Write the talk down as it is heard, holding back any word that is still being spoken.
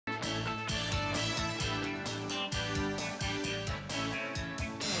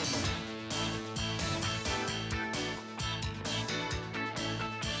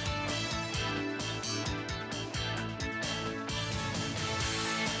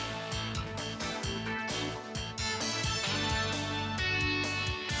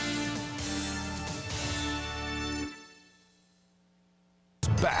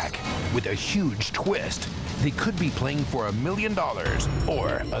with a huge twist. They could be playing for $1 million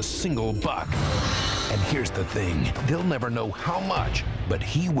or a single buck. And here's the thing, they'll never know how much, but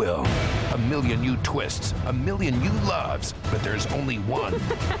he will. 1 million new twists, 1 million new loves, but there's only one,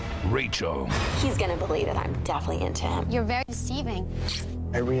 Rachel. He's gonna believe that I'm definitely into him. You're very deceiving.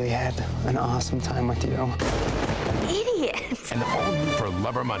 I really had an awesome time with you. Idiot. And all new for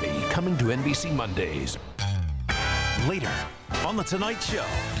Love or Money, coming to NBC Mondays. Later on The Tonight Show,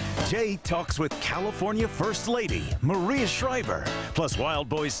 Jay talks with California First Lady Maria Shriver, plus Wild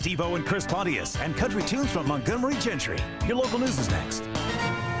Boys Steve-O and Chris Pontius, and country tunes from Montgomery Gentry. Your local news is next.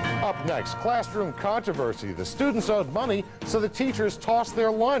 Up next, classroom controversy. The students owed money, so the teachers tossed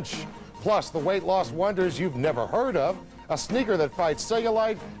their lunch. Plus, the weight loss wonders you've never heard of, a sneaker that fights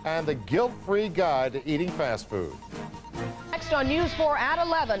cellulite, and the guilt-free guide to eating fast food. Next on News 4 at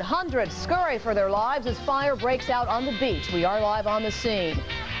 11, hundreds scurry for their lives as fire breaks out on the beach. We are live on the scene.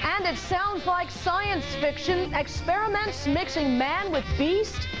 And it sounds like science fiction, experiments mixing man with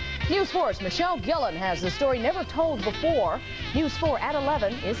beast. News 4's Michelle Gillen has the story never told before. News 4 at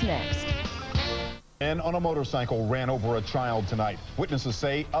 11 is next. Man on a motorcycle ran over a child tonight. Witnesses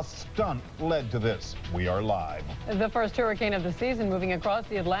say a stunt led to this. We are live. The first hurricane of the season moving across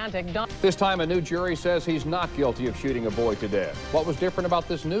the Atlantic. This time a new jury says he's not guilty of shooting a boy to death. What was different about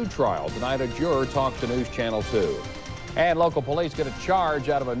this new trial? Tonight a juror talks to News Channel 2. And local police get a charge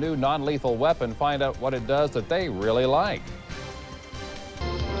out of a new non-lethal weapon. Find out what it does that they really like.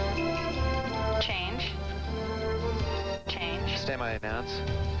 Change. Change. Stand by announce.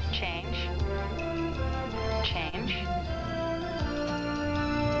 Change. Change.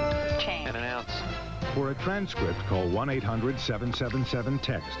 Change. And announce. For a transcript, call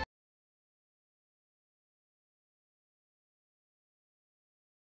 1-800-777-TEXT.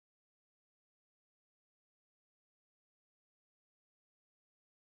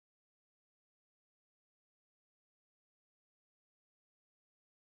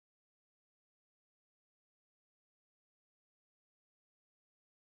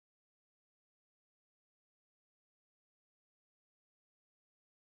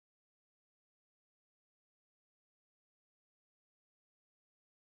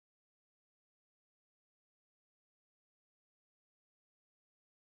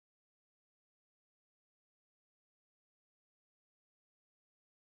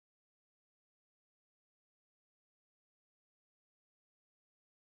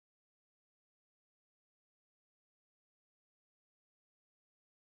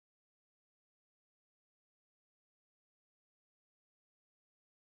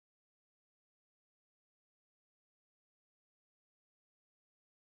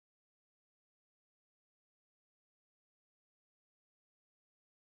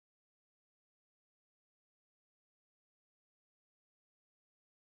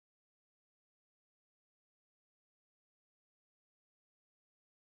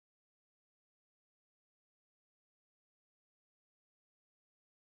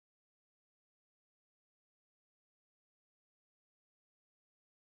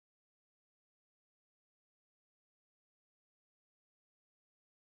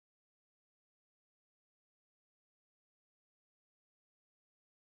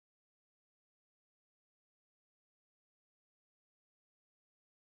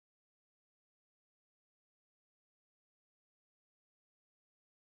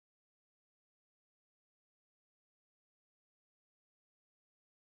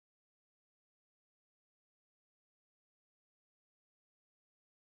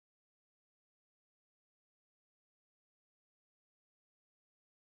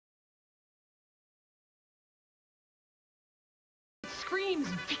 Screams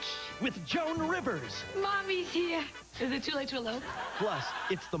Vicky with Joan Rivers. Mommy's here. Is it too late to elope? Plus,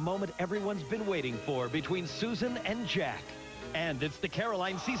 it's the moment everyone's been waiting for between Susan and Jack. And it's the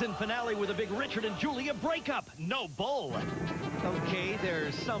Caroline season finale with a big Richard and Julia breakup. No bull. Okay,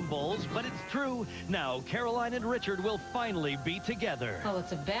 there's some bulls, but it's true. Now, Caroline and Richard will finally be together. Oh,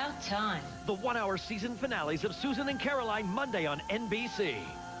 it's about time. The one-hour season finales of Susan and Caroline, Monday on NBC.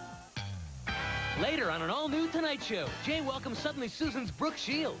 Later on an all-new Tonight Show, Jay welcomes suddenly Susan's Brooke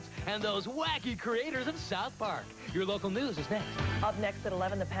Shields and those wacky creators of South Park. Your local news is next. Up next at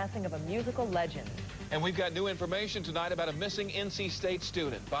 11, the passing of a musical legend. And we've got new information tonight about a missing NC State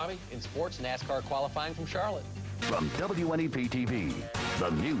student. Bobby? In sports, NASCAR qualifying from Charlotte. From WNEP-TV,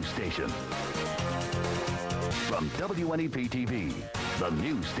 the news station. From WNEP-TV, the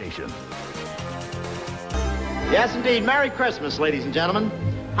news station. Yes, indeed. Merry Christmas, ladies and gentlemen.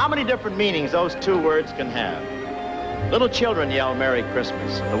 How many different meanings those two words can have? Little children yell Merry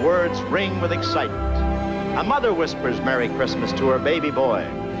Christmas. The words ring with excitement. A mother whispers Merry Christmas to her baby boy.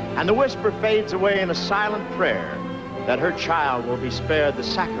 And the whisper fades away in a silent prayer that her child will be spared the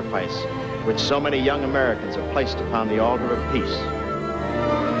sacrifice which so many young Americans have placed upon the altar of peace.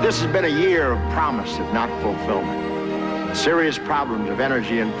 This has been a year of promise, if not fulfillment. The serious problems of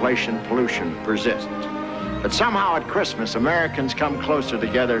energy, inflation, pollution persist. But somehow at Christmas, Americans come closer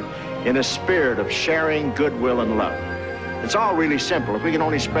together in a spirit of sharing, goodwill, and love. It's all really simple. If we can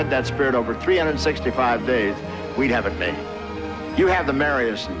only spread that spirit over 365 days, we'd have it made. You have the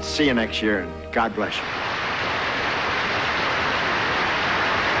merriest, and see you next year, and God bless you.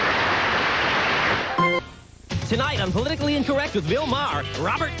 Tonight on Politically Incorrect with Bill Maher,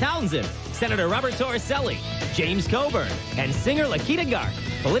 Robert Townsend, Senator Robert Torricelli, James Coburn, and singer Lakita Garth.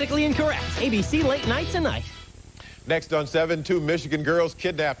 Politically Incorrect, ABC Late Night tonight. Next on 7, 2 Michigan girls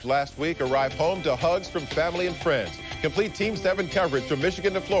kidnapped last week arrive home to hugs from family and friends. Complete Team 7 coverage from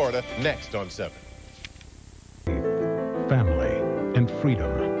Michigan to Florida next on 7. Family and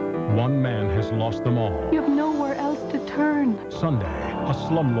freedom. One man has lost them all. You have nowhere else to turn. Sunday, a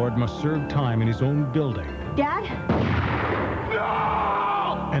slumlord must serve time in his own building. Dad?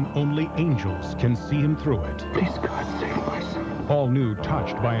 No! And only angels can see him through it. Please, God, save my son. All new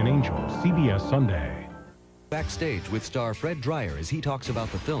Touched by an Angel, CBS Sunday. Backstage with star Fred Dreyer as he talks about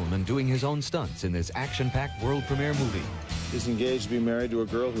the film and doing his own stunts in this action-packed world premiere movie. He's engaged to be married to a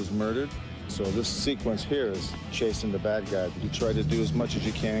girl who's murdered. So this sequence here is chasing the bad guy. You try to do as much as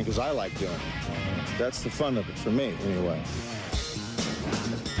you can because I like doing it. That's the fun of it for me, anyway.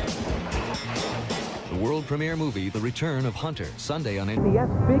 The world premiere movie, The Return of Hunter, Sunday on NBC.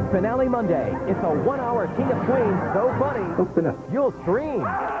 CBS Big Finale Monday. It's a 1-hour King of Queens, so funny. Open up. You'll scream.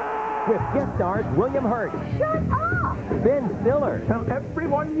 With guest stars William Hurt. Shut up! Ben Stiller. Tell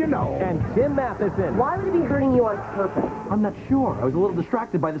everyone you know. And Tim Matheson. Why would he be hurting you on purpose? I'm not sure. I was a little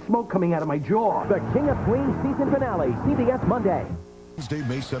distracted by the smoke coming out of my jaw. The King of Queens season finale, CBS Monday. Wednesday,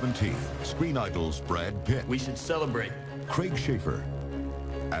 May 17th, Screen Idol's Brad Pitt. We should celebrate. Craig Schaefer.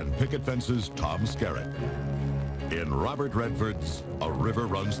 And Picket Fence's Tom Skerritt. In Robert Redford's A River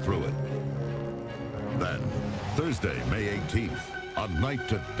Runs Through It. Then, Thursday, May 18th, A Night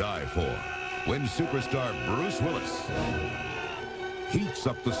to Die For, when superstar Bruce Willis heats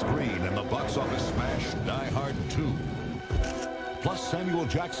up the screen in the box office smash Die Hard 2. Plus, Samuel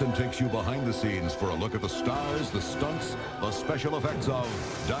Jackson takes you behind the scenes for a look at the stars, the stunts, the special effects of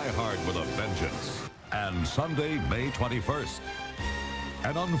Die Hard with a Vengeance. And Sunday, May 21st,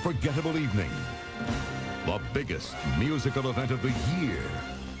 an unforgettable evening. The biggest musical event of the year.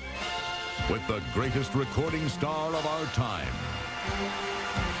 With the greatest recording star of our time.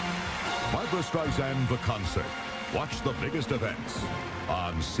 Barbra Streisand, the concert. Watch the biggest events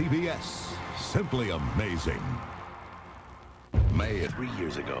on CBS. Simply amazing. May 3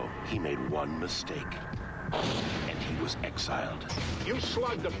 years ago, he made one mistake. And he was exiled. You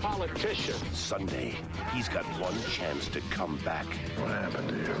slugged a politician. Sunday, he's got one chance to come back. What happened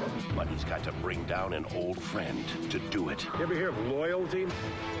to you? But he's got to bring down an old friend to do it. You ever hear of loyalty?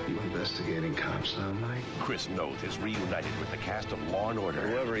 You investigating cops all night? Chris Noth is reunited with the cast of Law & Order.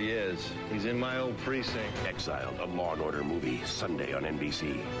 Whoever he is, he's in my old precinct. Exiled, a Law & Order movie, Sunday on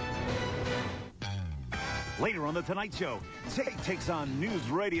NBC. Later on The Tonight Show, Jay takes on News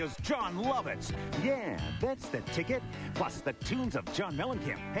Radio's John Lovitz. Yeah, that's the ticket. Plus the tunes of John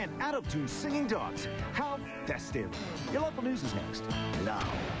Mellencamp and out-of-tune singing dogs. How festive. Your local news is next. Now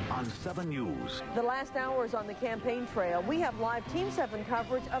on 7 News. The last hours on the campaign trail, we have live Team 7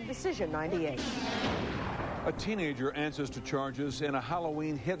 coverage of Decision 98. A teenager answers to charges in a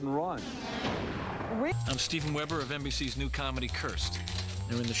Halloween hit and run. I'm Stephen Weber of NBC's new comedy Cursed.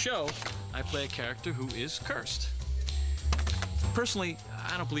 Now in the show, I play a character who is cursed. Personally,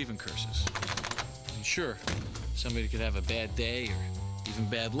 I don't believe in curses. I mean, sure, somebody could have a bad day or even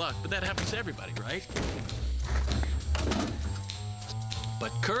bad luck, but that happens to everybody, right?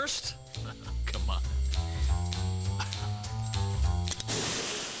 But cursed? Come on.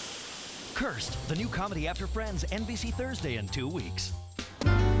 Cursed, the new comedy after Friends, NBC Thursday in 2 weeks.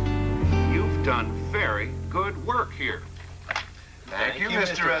 You've done very good work here. Thank you,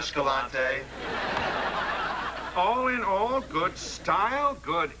 Mr. Escalante. All in all, good style,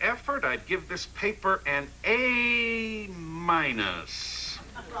 good effort. I'd give this paper an A-. Minus?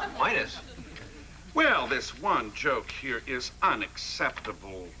 Well, this one joke here is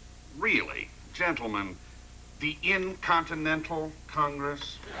unacceptable. Really. Gentlemen, the Incontinental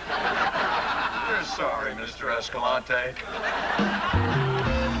Congress? We're sorry, Mr. Escalante.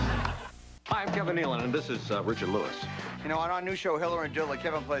 Hi, I'm Kevin Nealon, and this is Richard Lewis. You know, on our new show, Hiller and Diller,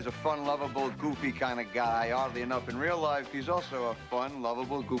 Kevin plays a fun, lovable, goofy kind of guy. Oddly enough, in real life, he's also a fun,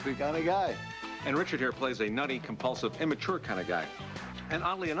 lovable, goofy kind of guy. And Richard here plays a nutty, compulsive, immature kind of guy. And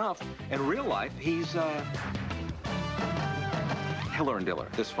oddly enough, in real life, he's, Hiller and Diller,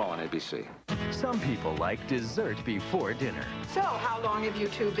 this fall on NBC. Some people like dessert before dinner. So, how long have you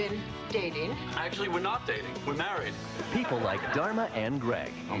two been dating? Actually, we're not dating. We're married. People like Dharma and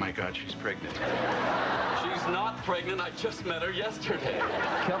Greg. Oh, my God, she's pregnant. She's not pregnant. I just met her yesterday.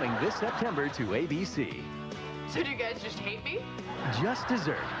 Coming this September to ABC. So do you guys just hate me? Just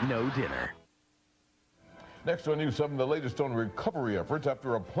dessert, no dinner. Next on News 7, the latest on recovery efforts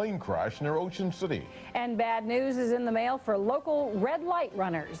after a plane crash near Ocean City. And bad news is in the mail for local red light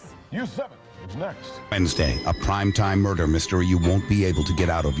runners. News 7 is next. Wednesday, a primetime murder mystery you won't be able to get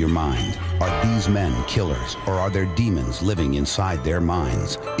out of your mind. Are these men killers, or are there demons living inside their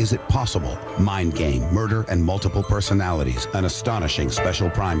minds? Is it possible? Mind game, murder, and multiple personalities. An astonishing special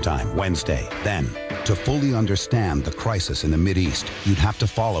primetime Wednesday. Then, to fully understand the crisis in the Mideast, you'd have to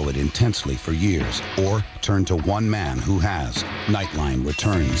follow it intensely for years, or turn to one man who has. Nightline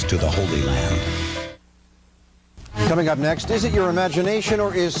returns to the Holy Land. Coming up next, is it your imagination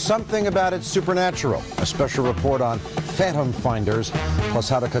or is something about it supernatural? A special report on phantom finders, plus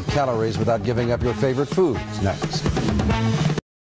how to cut calories without giving up your favorite foods. Next.